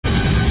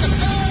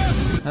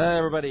Hi,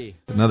 everybody.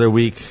 Another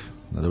week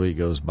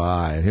goes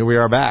by, and here we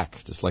are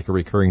back, just like a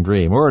recurring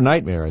dream, or a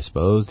nightmare, I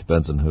suppose.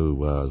 Depends on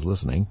who is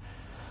listening.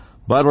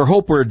 But we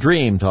hope we're a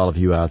dream to all of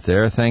you out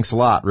there. Thanks a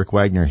lot. Rick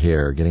Wagner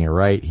here, getting it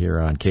right here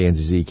on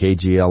KNZZ,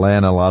 KGLN,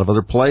 and a lot of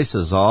other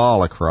places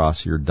all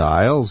across your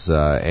dials,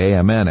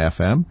 AM and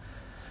FM.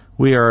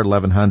 We are at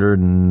 1100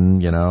 and,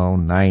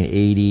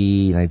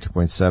 980,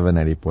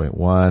 92.7,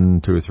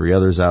 90.1, 2 or 3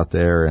 others out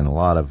there, and a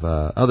lot of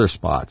other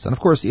spots. And, of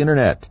course, the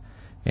Internet.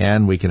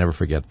 And we can never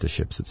forget the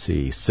ships at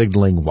sea,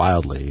 signaling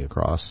wildly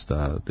across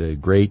the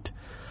great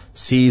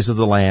seas of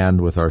the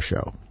land with our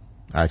show.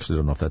 I actually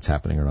don't know if that's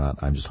happening or not.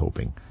 I'm just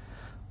hoping.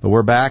 But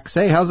we're back.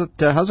 Say, how's it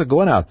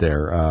going out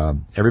there?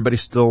 Everybody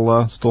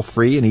still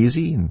free and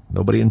easy, and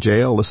nobody in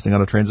jail listening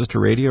on a transistor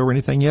radio or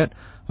anything yet?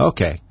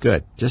 Okay,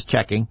 good. Just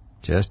checking.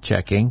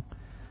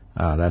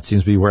 That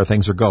seems to be where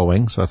things are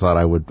going. So I thought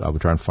I would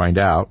try and find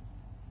out.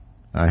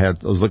 I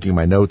was looking at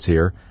my notes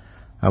here.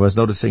 I was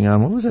noticing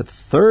on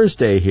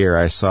Thursday here,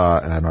 I saw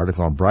an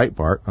article on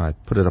Breitbart. I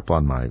put it up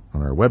on our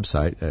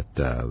website at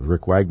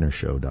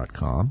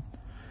rickwagnershow.com.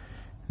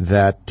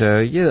 That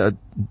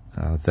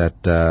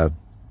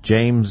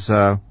James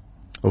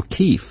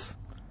O'Keefe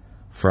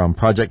from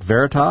Project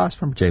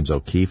Veritas. Remember James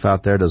O'Keefe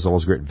out there does all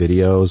those great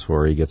videos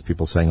where he gets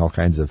people saying all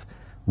kinds of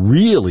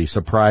really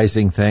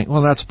surprising things.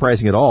 Well, not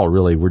surprising at all,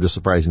 really. We're just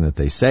surprising that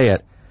they say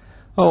it.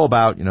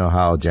 About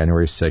how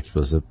January 6th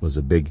was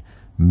a big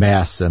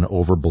mess and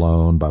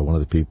overblown by one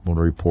of the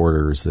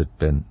reporters that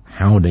been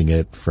hounding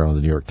it from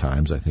the New York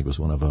Times, I think was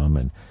one of them,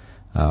 and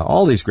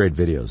all these great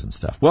videos and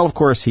stuff. Well, of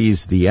course,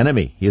 he's the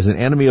enemy. He is an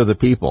enemy of the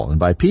people, and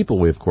by people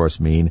we, of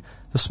course, mean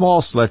the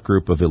small select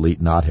group of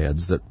elite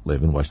knotheads that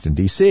live in Washington,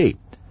 D.C.,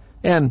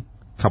 and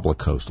a couple of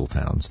coastal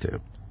towns,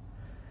 too.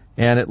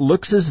 And it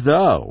looks as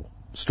though,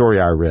 story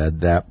I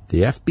read, that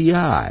the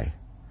FBI,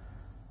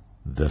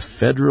 the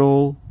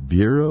Federal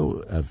Bureau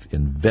of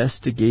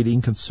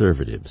Investigating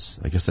Conservatives,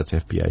 I guess that's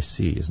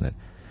FBIC, isn't it,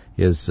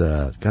 is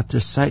got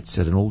their sights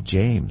set on old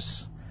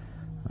James.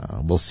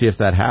 We'll see if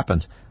that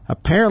happens.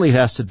 Apparently it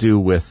has to do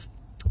with,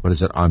 what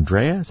is it,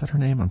 Andrea? Is that her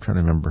name? I'm trying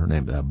to remember her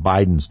name.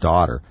 Biden's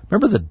daughter.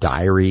 Remember the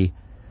diary?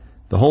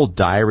 The whole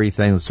diary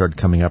thing that started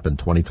coming up in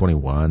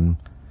 2021?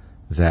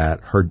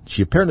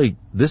 She apparently,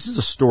 this is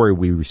a story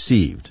we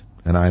received,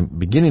 and I'm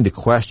beginning to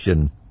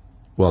question,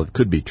 well, it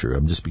could be true.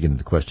 I'm just beginning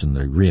to question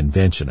the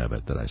reinvention of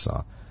it that I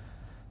saw.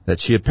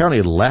 That she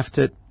apparently left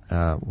it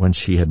when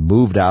she had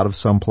moved out of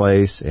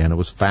someplace, and it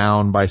was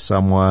found by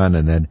someone,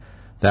 and then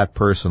that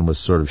person was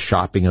sort of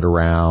shopping it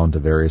around to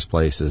various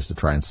places to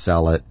try and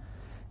sell it.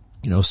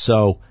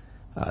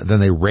 Then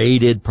they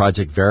raided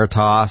Project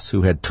Veritas,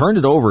 who had turned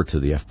it over to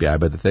the FBI,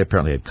 but they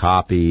apparently had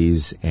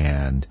copies,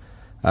 and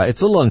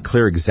it's a little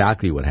unclear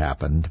exactly what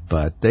happened,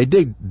 but they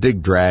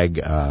did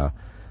drag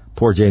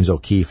poor James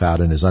O'Keefe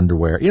out in his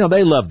underwear.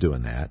 They love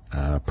doing that.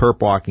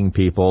 Perp walking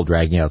people,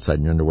 dragging outside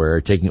in your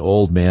underwear, taking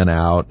old men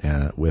out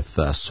with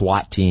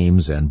SWAT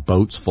teams and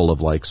boats full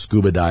of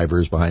scuba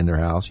divers behind their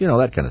house.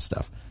 That kind of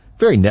stuff.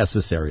 Very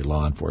necessary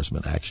law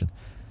enforcement action.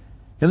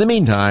 In the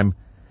meantime,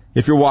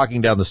 if you're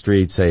walking down the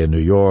street, say in New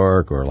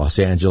York or Los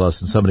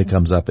Angeles, and somebody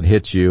comes up and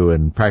hits you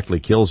and practically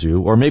kills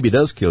you, or maybe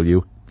does kill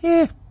you,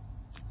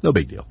 no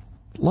big deal.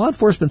 Law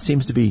enforcement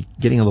seems to be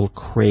getting a little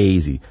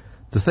crazy.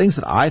 The things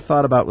that I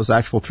thought about was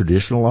actual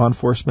traditional law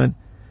enforcement,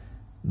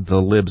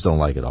 the libs don't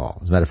like it all.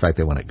 As a matter of fact,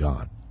 they want it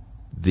gone.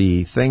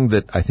 The thing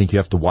that I think you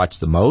have to watch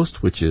the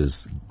most, which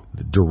is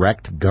the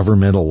direct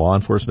governmental law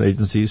enforcement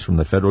agencies from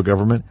the federal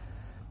government,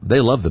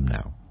 they love them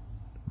now.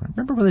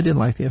 Remember when they didn't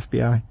like the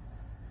FBI?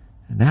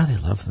 And now they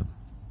love them.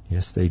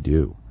 Yes, they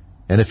do.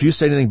 And if you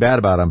say anything bad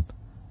about them,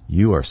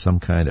 you are some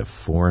kind of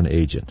foreign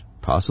agent,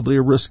 possibly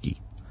a Ruski,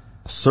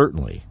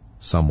 certainly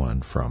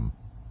someone from,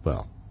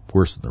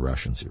 worse than the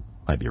Russians. You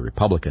might be a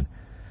Republican.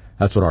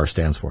 That's what R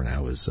stands for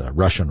now, is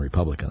Russian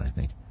Republican, I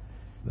think.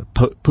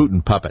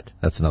 Putin puppet.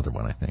 That's another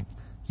one, I think.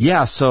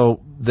 Yeah,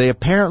 so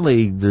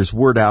there's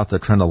word out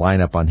that trying to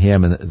line up on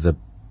him, and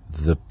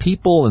the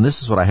people, and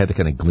this is what I had to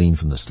kind of glean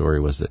from the story,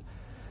 was that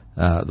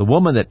the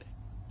woman that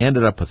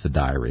ended up with the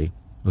diary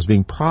was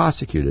being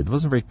prosecuted. It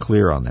wasn't very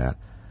clear on that.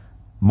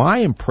 My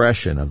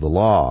impression of the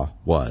law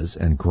was,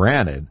 and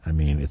granted,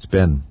 it's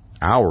been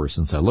hours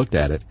since I looked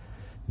at it,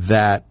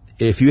 that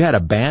if you had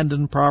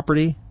abandoned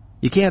property,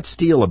 you can't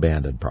steal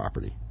abandoned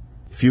property.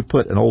 If you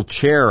put an old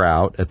chair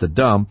out at the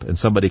dump and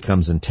somebody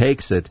comes and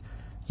takes it,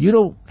 you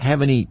don't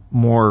have any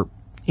more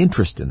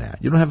interest in that.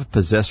 You don't have a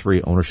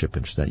possessory ownership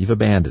interest in that. You've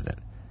abandoned it.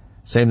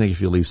 Same thing if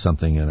you leave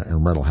something in a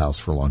rental house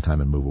for a long time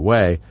and move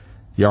away.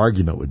 The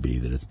argument would be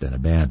that it's been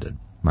abandoned.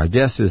 My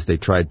guess is they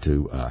tried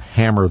to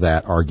hammer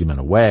that argument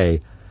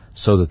away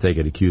so that they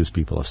could accuse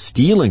people of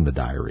stealing the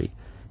diary.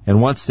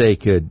 And once they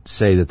could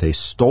say that they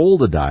stole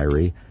the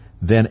diary,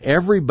 then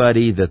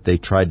everybody that they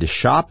tried to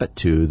shop it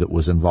to that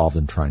was involved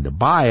in trying to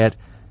buy it,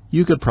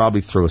 you could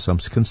probably throw some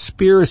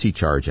conspiracy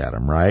charge at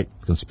them, right?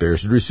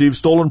 Conspiracy to receive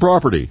stolen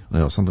property,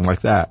 something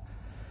like that.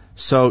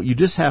 So you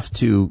just have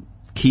to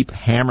keep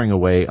hammering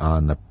away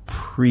on the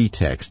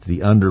pretext,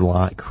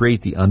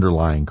 create the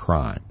underlying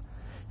crime.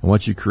 And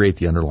once you create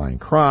the underlying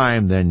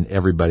crime, then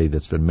everybody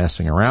that's been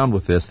messing around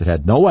with this that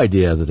had no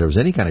idea that there was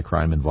any kind of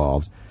crime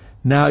involved,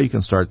 now you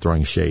can start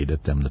throwing shade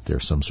at them that they're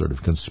some sort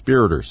of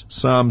conspirators,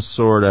 some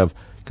sort of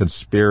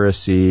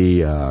conspiracy,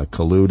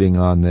 colluding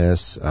on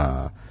this,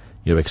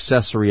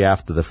 accessory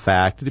after the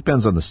fact. It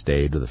depends on the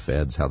state or the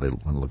feds, how they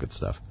want to look at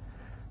stuff.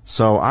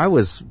 So I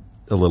was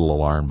a little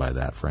alarmed by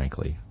that,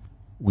 frankly.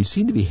 We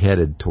seem to be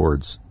headed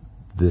towards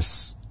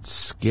this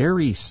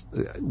scary,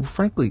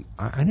 frankly,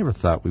 I never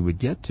thought we would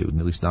get to, at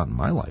least not in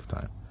my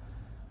lifetime,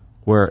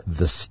 where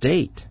the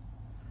state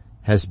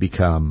has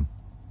become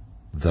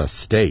the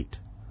state,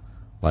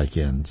 like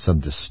in some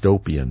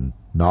dystopian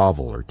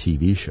novel or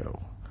TV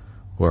show,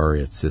 where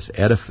it's this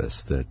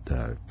edifice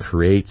that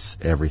creates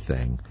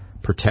everything,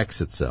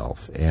 protects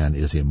itself, and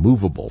is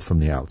immovable from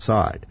the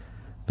outside.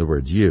 In other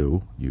words,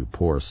 you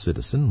poor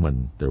citizen,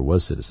 when there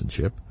was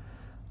citizenship,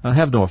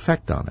 have no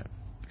effect on it,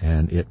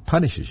 and it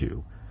punishes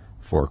you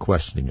for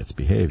questioning its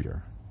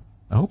behavior.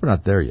 I hope we're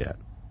not there yet.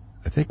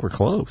 I think we're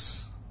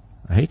close.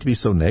 I hate to be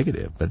so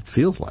negative, but it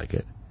feels like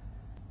it.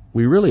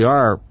 We really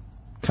are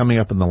coming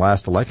up in the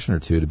last election or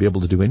two to be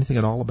able to do anything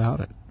at all about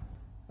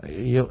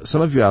it.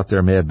 Some of you out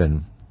there may have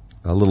been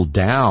a little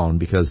down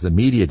because the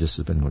media just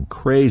has been going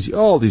crazy.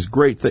 Oh,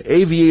 the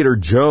Aviator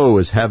Joe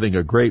is having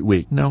a great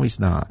week. No, he's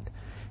not.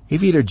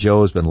 Aviator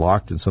Joe has been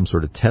locked in some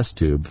sort of test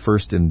tube,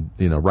 first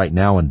right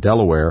now in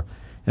Delaware,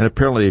 and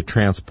apparently they've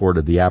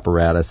transported the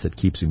apparatus that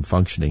keeps him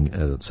functioning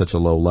at such a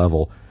low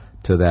level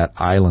to that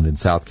island in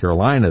South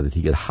Carolina that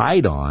he could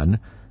hide on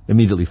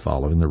immediately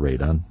following the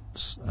raid on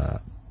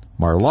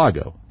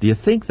Mar-a-Lago. Do you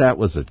think that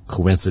was a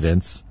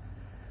coincidence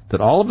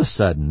that all of a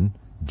sudden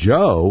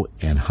Joe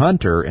and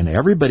Hunter and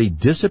everybody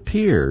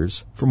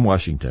disappears from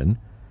Washington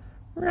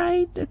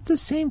right at the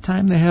same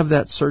time they have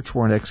that search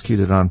warrant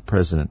executed on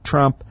President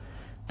Trump?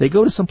 They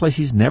go to some place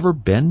he's never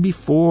been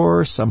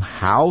before, some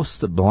house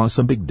that belongs to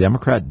some big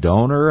Democrat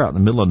donor out in the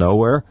middle of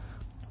nowhere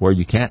where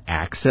you can't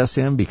access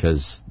him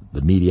because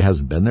the media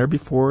hasn't been there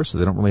before, so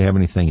they don't really have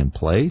anything in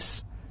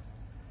place.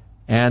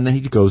 And then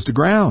he goes to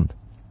ground.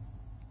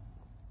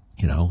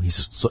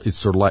 It's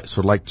sort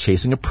of like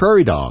chasing a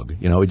prairie dog.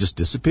 He just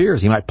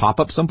disappears. He might pop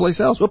up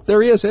someplace else. Whoop,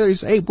 there he is.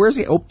 Hey, where's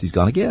he? Oh, he's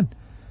gone again.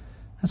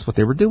 That's what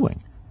they were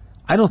doing.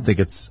 I don't think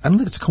it's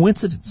a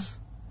coincidence.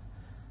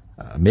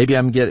 Maybe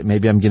I'm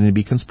getting to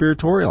be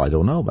conspiratorial. I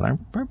don't know, but I'm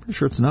pretty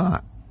sure it's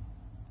not.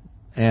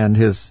 And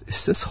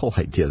this whole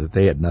idea that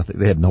they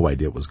had no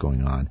idea what was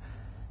going on,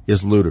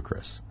 is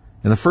ludicrous.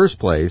 In the first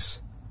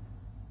place,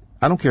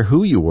 I don't care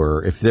who you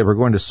were, if they were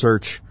going to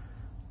search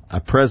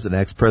a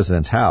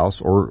ex-president's house,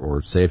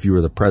 or say if you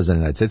were the president of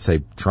the United States,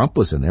 say Trump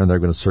was in there and they're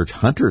going to search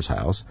Hunter's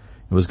house,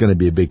 it was going to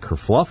be a big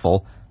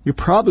kerfluffle, you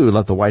probably would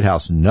let the White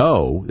House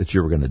know that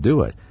you were going to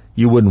do it.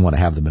 You wouldn't want to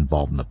have them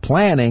involved in the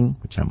planning,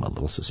 which I'm a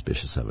little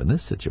suspicious of in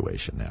this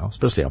situation now,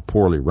 especially how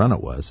poorly run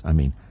it was. I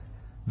mean,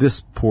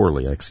 this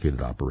poorly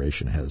executed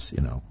operation has,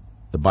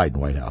 the Biden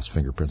White House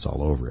fingerprints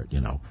all over it,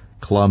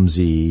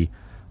 clumsy,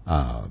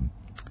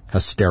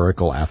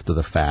 hysterical after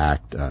the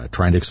fact,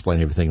 trying to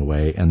explain everything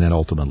away, and then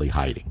ultimately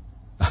hiding.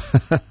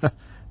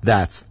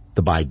 That's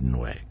the Biden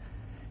way.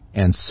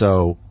 And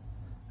so,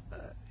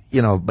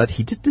 but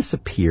he did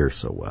disappear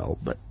so well.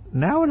 But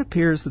now it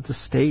appears that the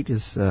state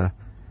is,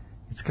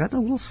 it's gotten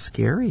a little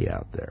scary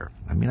out there.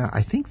 I mean,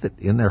 I think that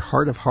in their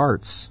heart of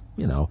hearts,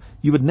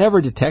 you would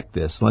never detect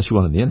this unless you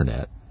went on the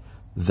internet,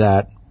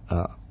 that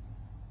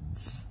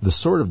the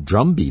sort of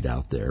drumbeat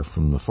out there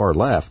from the far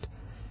left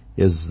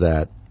is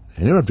that,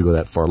 and you don't have to go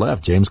that far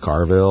left, James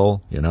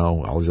Carville,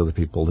 all these other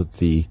people, that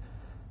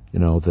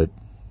that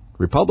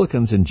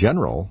Republicans in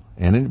general,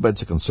 and anybody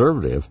that's a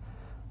conservative,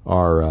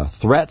 are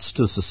threats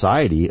to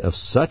society of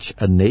such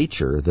a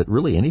nature that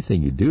really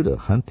anything you do to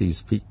hunt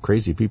these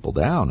crazy people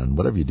down and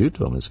whatever you do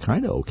to them is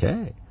kind of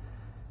okay.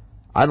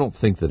 I don't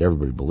think that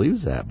everybody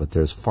believes that, but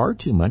there's far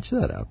too much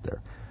of that out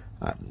there.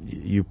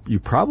 You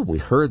probably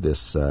heard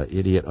this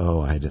idiot.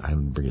 Oh, I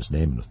didn't bring his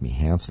name in with me,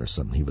 Hansen or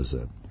something. He was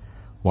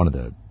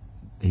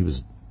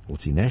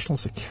national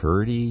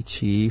security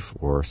chief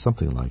or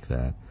something like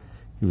that.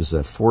 He was a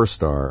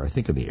 4-star, I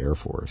think, in the Air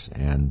Force,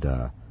 and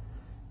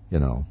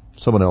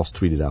someone else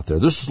tweeted out there,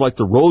 this is like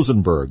the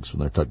Rosenbergs when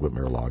they're talking about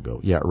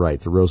Mar-a-Lago. Yeah,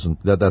 right.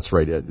 That's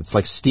right. It's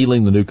like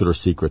stealing the nuclear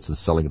secrets and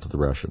selling it to the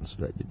Russians.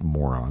 Right?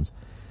 Morons.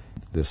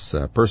 This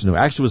person who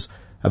actually was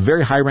a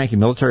very high-ranking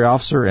military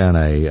officer and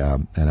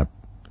a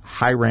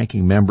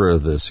high-ranking member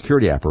of the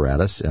security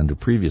apparatus under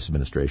previous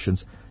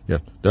administrations. Yeah,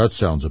 that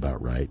sounds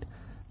about right.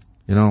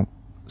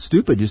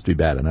 Stupid used to be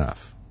bad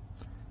enough.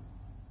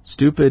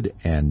 Stupid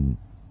and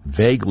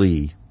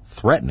vaguely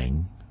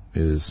threatening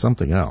is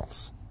something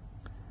else.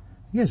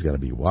 You guys got to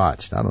be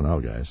watched. I don't know,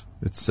 guys.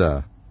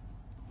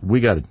 We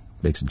got to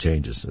make some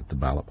changes at the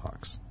ballot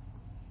box.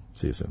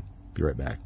 See you soon. Be right back.